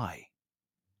 Why?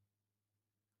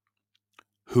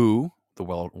 WHO, the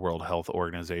World Health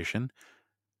Organization,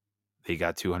 they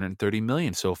got 230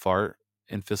 million so far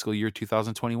in fiscal year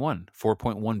 2021,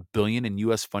 4.1 billion in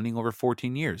US funding over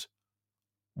 14 years.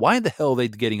 Why the hell are they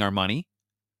getting our money?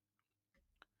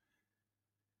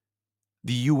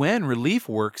 The UN Relief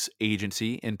Works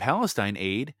Agency in Palestine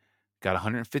aid got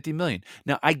 150 million.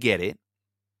 Now, I get it.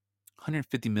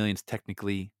 150 million is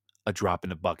technically a drop in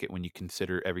the bucket when you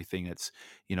consider everything that's,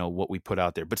 what we put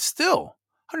out there. But still,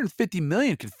 150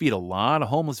 million could feed a lot of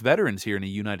homeless veterans here in the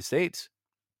United States.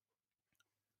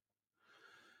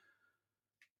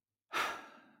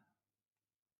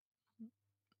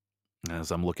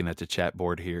 As I'm looking at the chat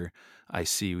board here, I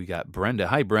see we got Brenda.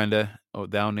 Hi, Brenda. Oh,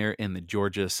 down there in the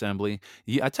Georgia Assembly.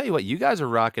 I tell you what, you guys are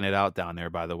rocking it out down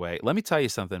there, by the way. Let me tell you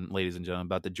something, ladies and gentlemen,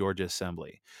 about the Georgia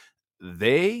Assembly.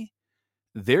 They're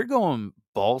going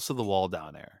balls to the wall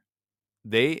down there.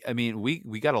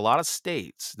 We got a lot of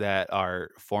states that are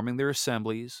forming their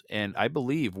assemblies, and I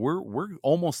believe we're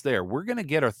almost there. We're going to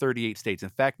get our 38 states. In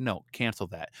fact, no, cancel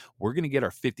that. We're going to get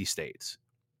our 50 states.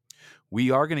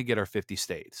 We are going to get our 50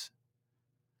 states.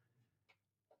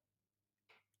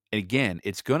 And again,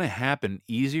 it's going to happen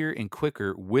easier and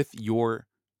quicker with your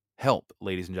help,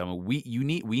 ladies and gentlemen. We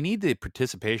need the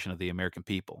participation of the American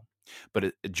people.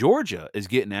 But Georgia is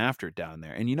getting after it down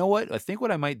there. And you know what? I think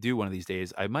what I might do one of these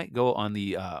days, I might go on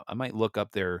I might look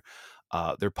up their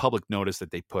public notice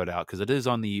that they put out because it is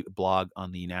on the blog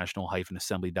on the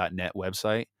national-assembly.net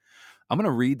website. I'm going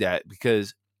to read that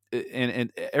because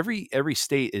and every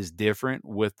state is different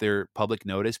with their public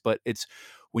notice, but it's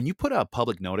when you put a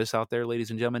public notice out there, ladies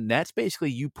and gentlemen, that's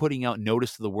basically you putting out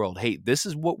notice to the world. Hey, this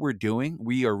is what we're doing.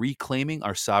 We are reclaiming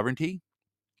our sovereignty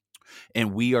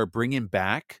and we are bringing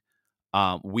back,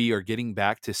 we are getting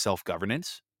back to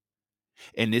self-governance.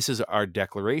 And this is our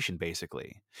declaration,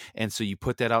 basically. And so you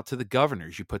put that out to the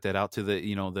governors, you put that out to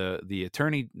the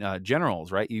attorney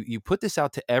generals, right? You put this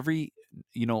out to every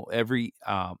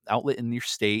outlet in your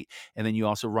state, and then you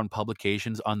also run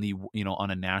publications on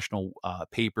on a national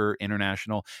paper,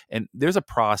 international. And there's a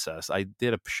process. I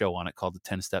did a show on it called the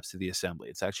 10 Steps to the Assembly.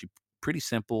 It's actually pretty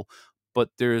simple, but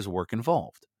there is work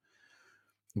involved.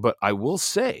 But I will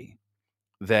say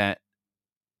that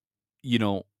you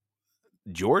know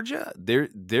Georgia,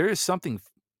 there is something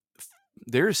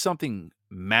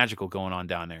magical going on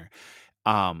down there.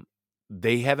 Um,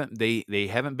 they haven't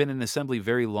been in assembly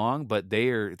very long, but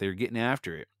they're getting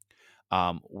after it.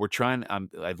 We're trying.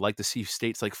 I'd like to see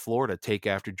states like Florida take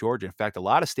after Georgia. In fact, a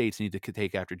lot of states need to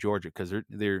take after Georgia because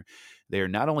they're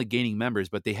not only gaining members,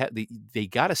 but they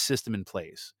got a system in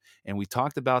place. And we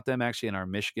talked about them actually in our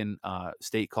Michigan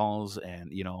state calls,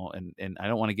 and and I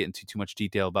don't want to get into too much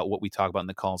detail about what we talk about in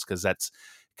the calls because that's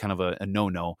kind of a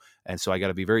no-no. And so I got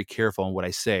to be very careful on what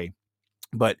I say.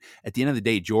 But at the end of the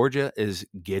day, Georgia is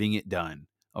getting it done.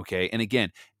 Okay. And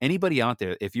again, anybody out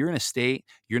there, if you're in a state,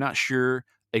 you're not sure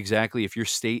exactly if your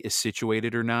state is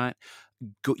situated or not,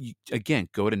 go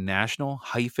to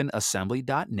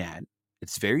national-assembly.net.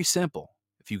 It's very simple.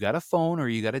 If you got a phone or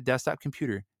you got a desktop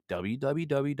computer,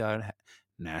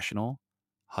 www.national-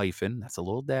 that's a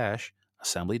little dash,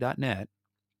 assembly.net.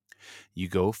 You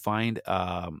go find,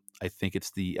 I think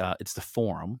it's the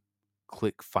forum.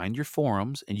 Click find your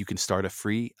forums, and you can start a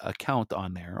free account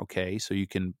on there. Okay, so you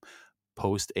can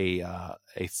post a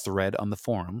thread on the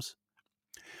forums.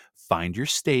 Find your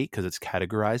state because it's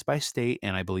categorized by state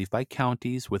and I believe by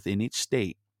counties within each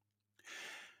state.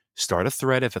 Start a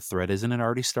thread if a thread isn't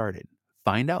already started.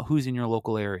 Find out who's in your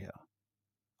local area.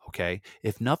 Okay,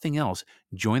 if nothing else,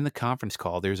 join the conference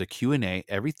call. There's a Q&A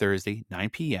every Thursday,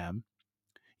 9 p.m.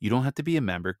 You don't have to be a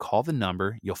member. Call the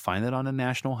number. You'll find it on the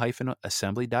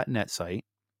national-assembly.net site.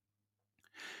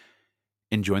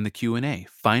 And join the Q&A.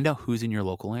 Find out who's in your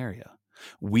local area.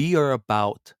 We are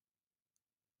about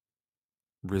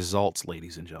results,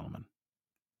 ladies and gentlemen.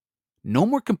 No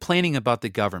more complaining about the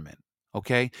government,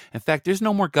 okay? In fact, there's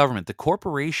no more government. The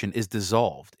corporation is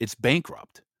dissolved. It's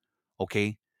bankrupt,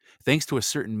 okay? Thanks to a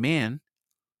certain man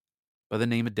by the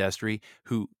name of Destry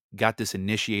who got this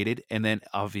initiated, and then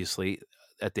obviously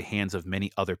at the hands of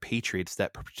many other patriots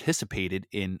that participated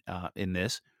in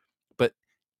this. But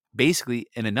basically,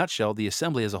 in a nutshell, the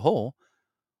assembly as a whole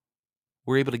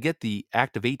were able to get the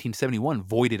Act of 1871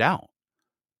 voided out.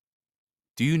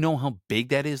 Do you know how big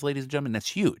that is, ladies and gentlemen?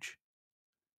 That's huge.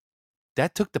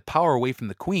 That took the power away from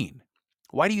the queen.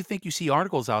 Why do you think you see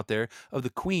articles out there of the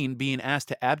queen being asked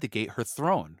to abdicate her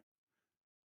throne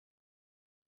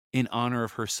in honor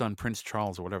of her son, Prince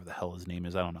Charles, or whatever the hell his name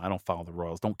is? I don't know. I don't follow the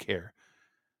royals. Don't care.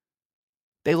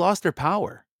 They lost their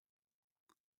power.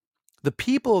 The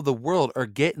people of the world are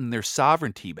getting their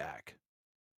sovereignty back.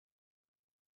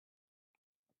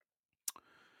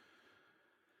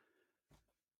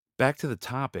 Back to the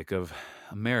topic of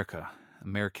America,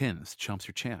 Americans, chumps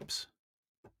or champs.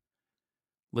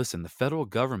 Listen, the federal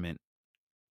government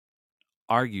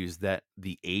argues that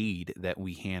the aid that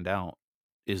we hand out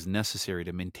is necessary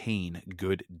to maintain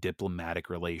good diplomatic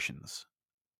relations,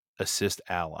 assist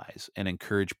allies, and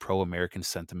encourage pro-American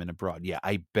sentiment abroad. Yeah,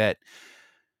 I bet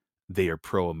they are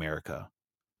pro-America,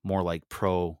 more like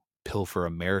pro-pilfer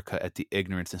America at the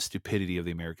ignorance and stupidity of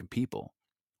the American people.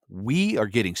 We are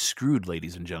getting screwed,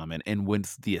 ladies and gentlemen. And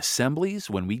with the assemblies,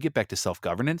 when we get back to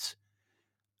self-governance,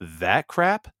 that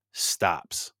crap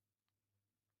stops.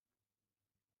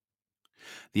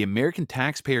 The American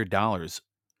taxpayer dollars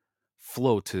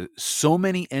flow to so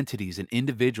many entities and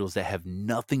individuals that have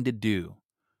nothing to do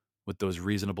with those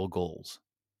reasonable goals.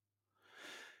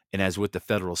 And as with the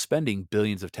federal spending,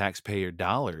 billions of taxpayer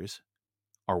dollars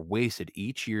are wasted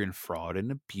each year in fraud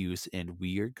and abuse, and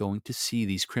we are going to see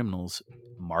these criminals,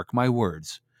 mark my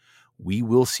words, we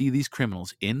will see these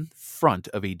criminals in front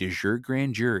of a de jure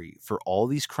grand jury for all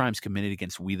these crimes committed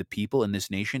against we the people in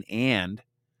this nation and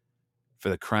for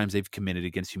the crimes they've committed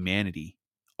against humanity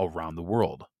around the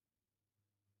world.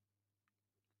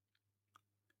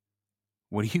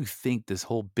 What do you think this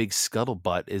whole big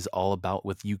scuttlebutt is all about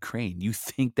with Ukraine? You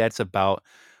think that's about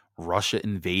Russia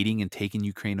invading and taking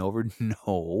Ukraine over?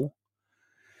 No.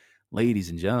 Ladies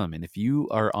and gentlemen, if you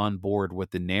are on board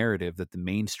with the narrative that the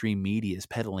mainstream media is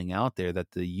peddling out there,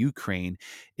 that the Ukraine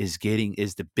is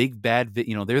the big bad,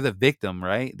 they're the victim,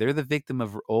 right? They're the victim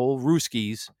of old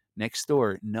Ruskies next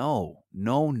door. No,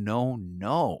 no, no,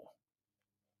 no.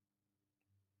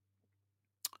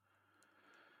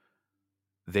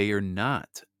 They are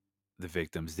not the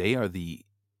victims. They are the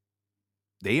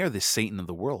Satan of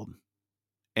the world.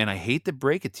 And I hate to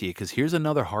break it to you because here's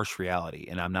another harsh reality.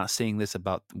 And I'm not saying this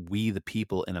about we, the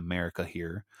people in America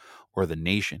here or the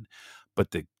nation,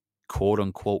 but the quote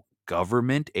unquote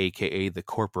government, AKA the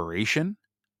corporation,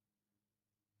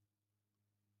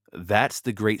 that's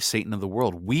the great Satan of the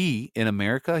world. We in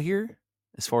America here,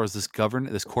 as far as this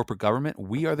corporate government,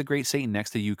 we are the great Satan next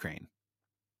to Ukraine.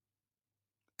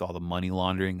 With all the money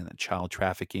laundering and the child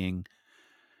trafficking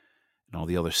and all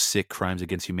the other sick crimes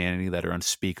against humanity that are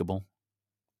unspeakable.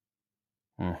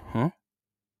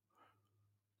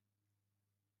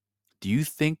 Do you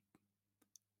think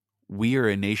we are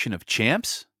a nation of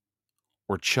champs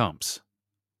or chumps?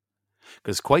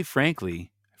 Because quite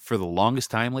frankly, For the longest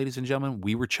time, ladies and gentlemen,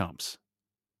 we were chumps.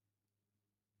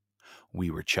 We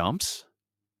were chumps.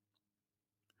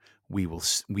 We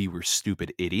were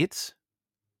stupid idiots,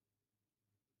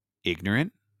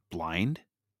 ignorant, blind,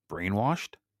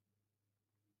 brainwashed,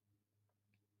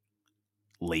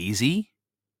 lazy.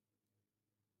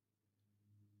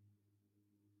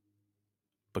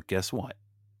 But guess what?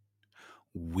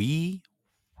 We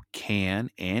can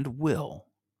and will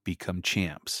become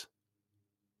champs.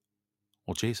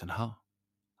 Well, Jason, how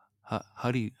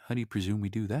do you presume we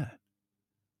do that?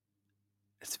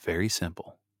 It's very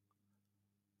simple.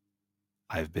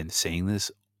 I've been saying this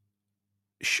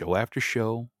show after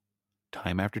show,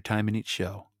 time after time in each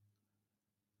show.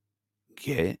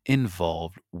 Get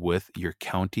involved with your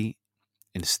county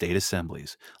and state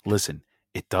assemblies. Listen,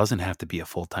 it doesn't have to be a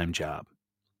full-time job.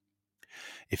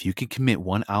 If you can commit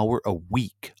 1 hour a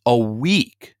week,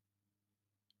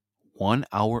 1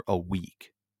 hour a week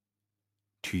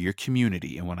to your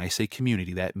community, and when I say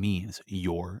community, that means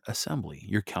your assembly,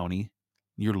 your county,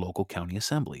 your local county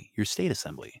assembly, your state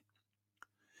assembly.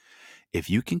 If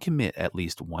you can commit at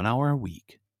least 1 hour a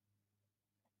week,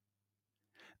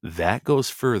 that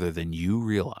goes further than you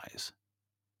realize.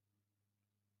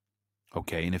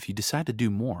 Okay, and if you decide to do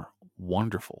more,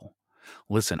 wonderful.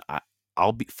 Listen,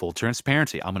 I'll be full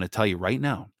transparency. I'm going to tell you right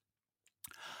now,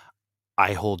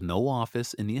 I hold no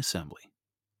office in the assembly.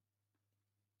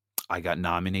 I got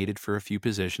nominated for a few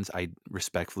positions. I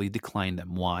respectfully declined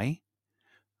them. Why?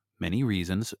 Many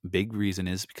reasons. Big reason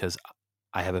is because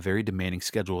I have a very demanding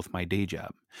schedule with my day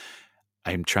job.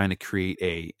 I'm trying to create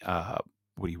a,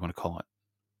 what do you want to call it?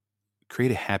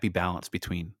 Create a happy balance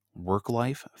between work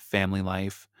life, family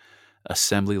life,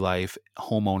 assembly life,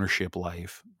 home ownership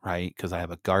life, right? Because I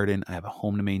have a garden, I have a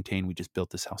home to maintain. We just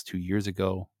built this house 2 years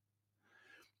ago.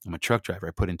 I'm a truck driver.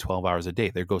 I put in 12 hours a day.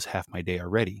 There goes half my day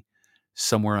already.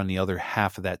 Somewhere on the other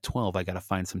half of that 12, I got to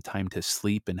find some time to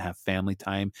sleep and have family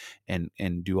time and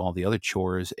do all the other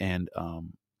chores and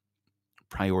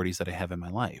priorities that I have in my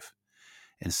life.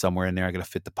 And somewhere in there, I got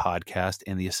to fit the podcast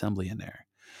and the assembly in there.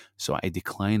 So I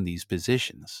declined these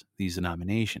positions, these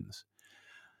nominations.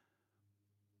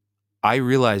 I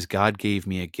realize God gave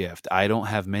me a gift. I don't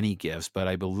have many gifts, but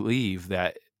I believe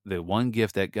that the one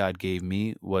gift that God gave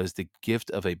me was the gift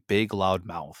of a big, loud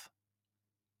mouth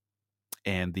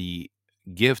and the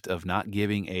gift of not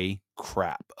giving a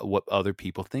crap what other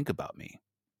people think about me.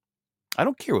 I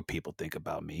don't care what people think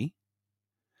about me.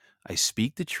 I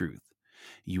speak the truth.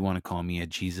 You want to call me a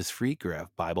Jesus freak or a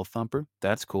Bible thumper?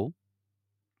 That's cool.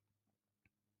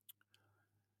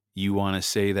 You want to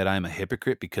say that I'm a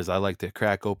hypocrite because I like to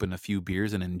crack open a few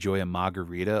beers and enjoy a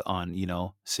margarita on,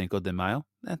 Cinco de Mayo?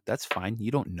 That's fine.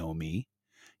 You don't know me.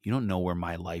 You don't know where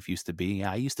my life used to be.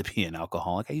 Yeah, I used to be an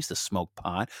alcoholic. I used to smoke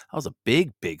pot. I was a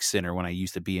big, big sinner when I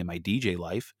used to be in my DJ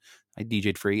life. I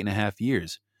DJ'd for 8.5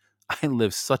 years. I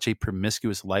lived such a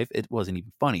promiscuous life, it wasn't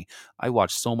even funny. I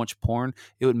watched so much porn,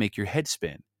 it would make your head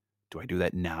spin. Do I do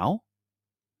that now?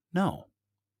 No.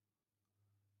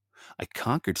 I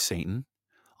conquered Satan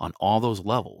on all those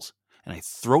levels, and I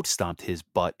throat stomped his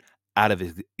butt out of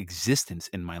his existence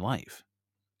in my life.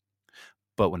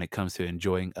 But when it comes to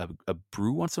enjoying a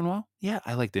brew once in a while, yeah,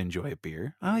 I like to enjoy a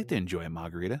beer. I like to enjoy a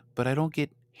margarita, but I don't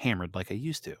get hammered like I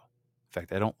used to. In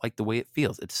fact, I don't like the way it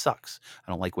feels. It sucks.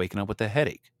 I don't like waking up with a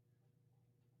headache.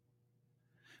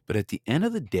 But at the end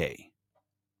of the day,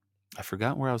 I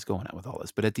forgot where I was going at with all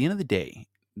this, but at the end of the day,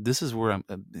 this is where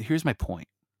here's my point.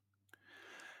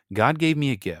 God gave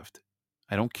me a gift.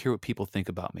 I don't care what people think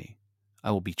about me.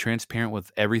 I will be transparent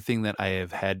with everything that I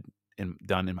have had and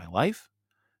done in my life,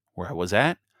 where I was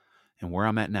at, and where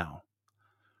I'm at now.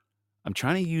 I'm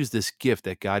trying to use this gift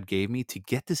that God gave me to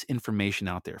get this information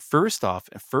out there. First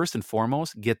and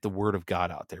foremost, get the word of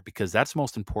God out there because that's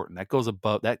most important.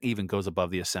 That even goes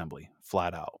above the assembly,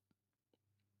 flat out.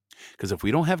 Because if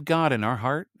we don't have God in our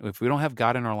heart, if we don't have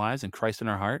God in our lives and Christ in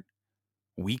our heart,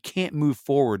 we can't move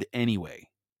forward anyway.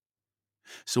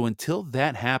 So until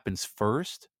that happens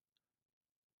first,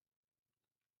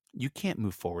 you can't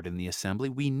move forward in the assembly.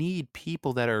 We need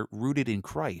people that are rooted in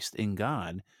Christ, in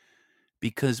God,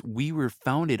 because we were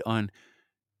founded on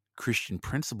Christian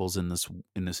principles in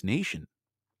this nation.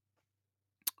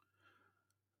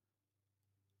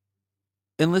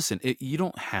 And listen, you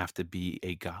don't have to be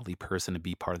a godly person to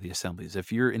be part of the assemblies.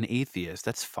 If you're an atheist,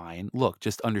 that's fine. Look,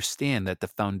 just understand that the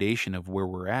foundation of where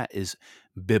we're at is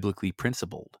biblically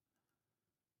principled.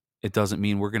 It doesn't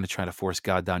mean we're going to try to force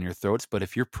God down your throats, but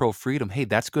if you're pro freedom, hey,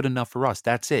 that's good enough for us.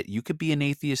 That's it. You could be an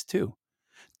atheist too.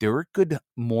 There are good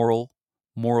morally,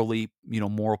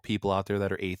 moral people out there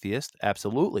that are atheists.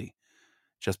 Absolutely.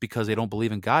 Just because they don't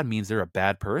believe in God means they're a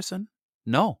bad person?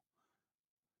 No.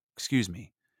 excuse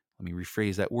me, let me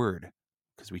rephrase that word,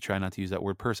 because we try not to use that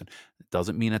word person. It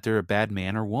doesn't mean that they're a bad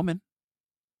man or woman.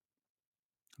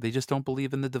 They just don't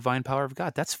believe in the divine power of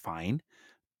God. That's fine.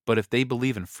 But if they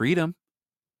believe in freedom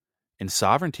and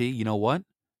sovereignty, you know what?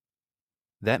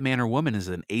 That man or woman is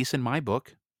an ace in my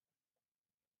book.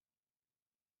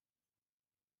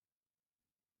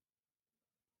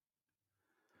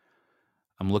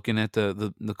 I'm looking at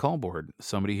the call board.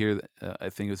 Somebody here, I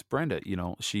think it was Brenda.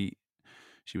 She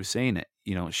was saying it.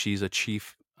 She's a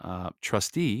chief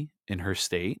trustee in her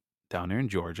state down there in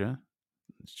Georgia.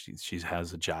 She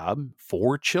has a job,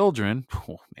 4 children.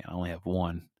 Oh man, I only have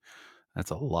one. That's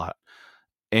a lot.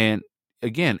 And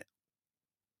again,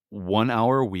 1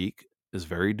 hour a week is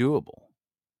very doable.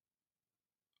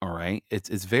 All right,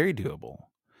 it's very doable.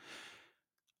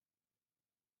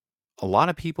 A lot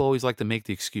of people always like to make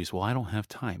the excuse, well, I don't have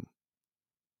time.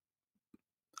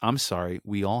 I'm sorry,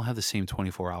 we all have the same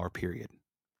 24-hour period.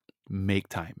 Make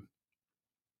time.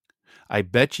 I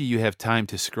bet you have time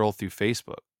to scroll through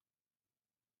Facebook.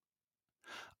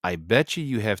 I bet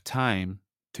you have time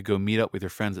to go meet up with your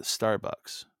friends at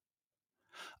Starbucks.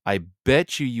 I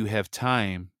bet you have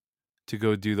time to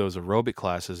go do those aerobic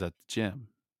classes at the gym.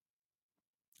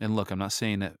 And look, I'm not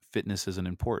saying that fitness isn't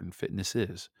important. Fitness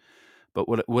is. But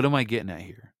what am I getting at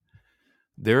here?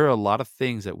 There are a lot of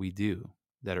things that we do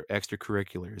that are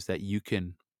extracurriculars that you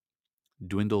can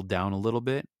dwindle down a little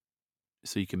bit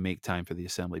so you can make time for the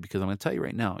assembly. Because I'm going to tell you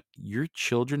right now, your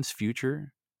children's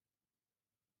future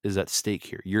is at stake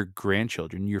here. Your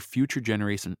grandchildren, your future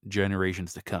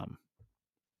generations to come.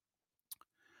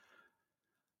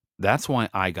 That's why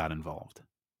I got involved.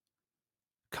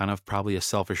 Kind of probably a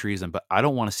selfish reason, but I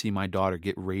don't want to see my daughter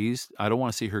get raised. I don't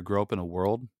want to see her grow up in a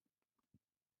world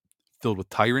filled with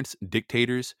tyrants,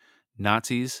 dictators,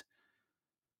 Nazis,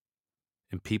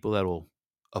 and people that will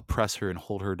oppress her and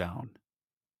hold her down.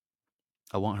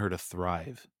 I want her to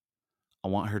thrive. I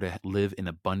want her to live in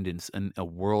abundance in a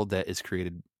world that is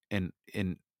created in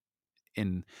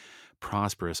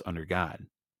prosperous under God.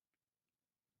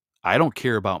 I don't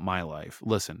care about my life.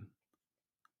 Listen,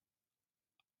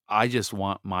 I just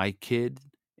want my kid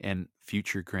and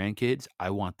future grandkids,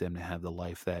 I want them to have the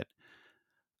life that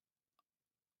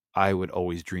I would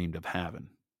always dreamed of having.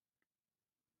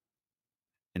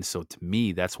 And so to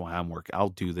me, that's why I'm working. I'll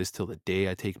do this till the day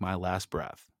I take my last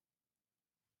breath.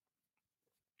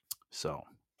 So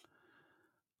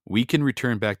we can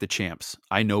return back to champs.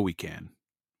 I know we can.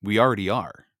 We already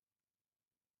are.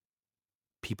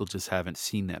 People just haven't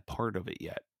seen that part of it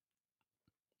yet.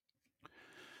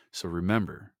 So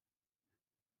remember,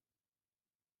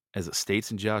 as it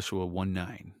states in Joshua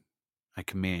 1:9, I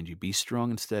command you, be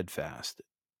strong and steadfast.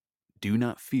 Do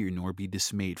not fear nor be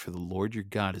dismayed, for the Lord your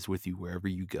God is with you wherever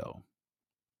you go.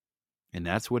 And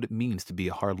that's what it means to be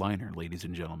a hardliner, ladies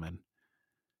and gentlemen.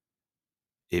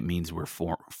 It means we're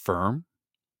firm,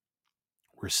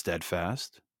 we're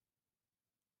steadfast,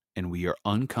 and we are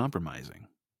uncompromising.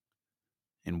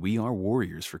 And we are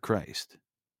warriors for Christ.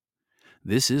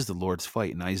 This is the Lord's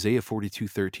fight, and Isaiah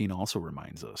 42:13 also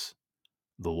reminds us.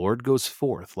 The Lord goes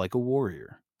forth like a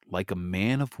warrior, like a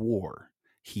man of war.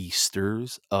 He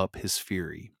stirs up his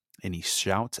fury, and he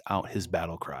shouts out his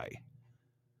battle cry.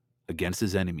 Against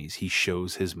his enemies, he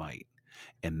shows his might.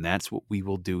 And that's what we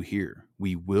will do here.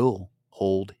 We will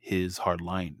hold his hard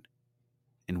line,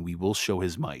 and we will show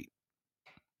his might.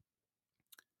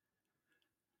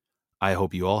 I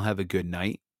hope you all have a good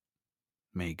night.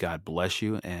 May God bless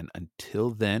you. And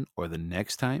until then, or the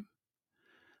next time,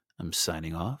 I'm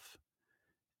signing off.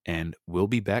 And we'll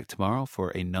be back tomorrow for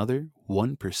another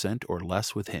 1% or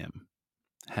less with him.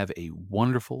 Have a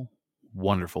wonderful,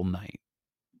 wonderful night.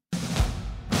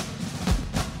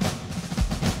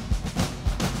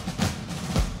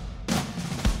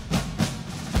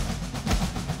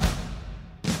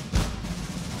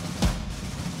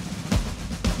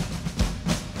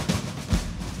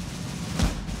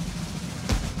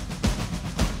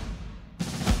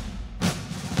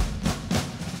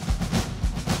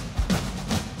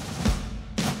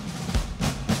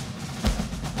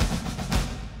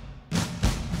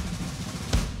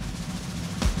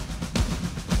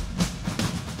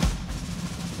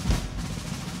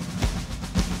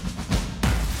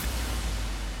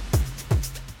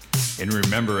 And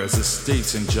remember, as it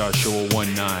states in Joshua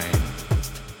 1:9,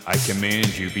 I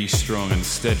command you, be strong and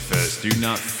steadfast. Do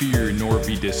not fear nor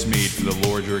be dismayed, for the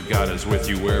Lord your God is with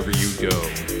you wherever you go.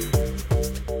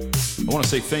 I want to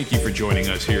say thank you for joining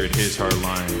us here at His Hard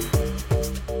Line.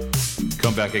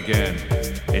 Come back again.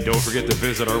 And don't forget to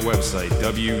visit our website,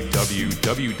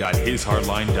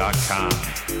 www.hishardline.com.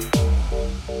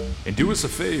 And do us a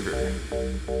favor,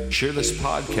 share this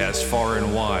podcast far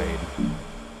and wide.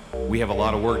 We have a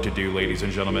lot of work to do, ladies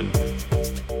and gentlemen.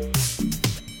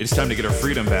 It's time to get our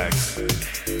freedom back.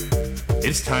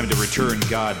 It's time to return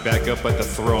God back up at the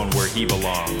throne where he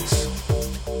belongs.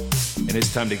 And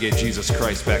it's time to get Jesus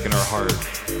Christ back in our heart.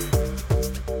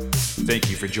 Thank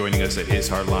you for joining us at His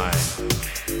Hard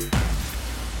Line.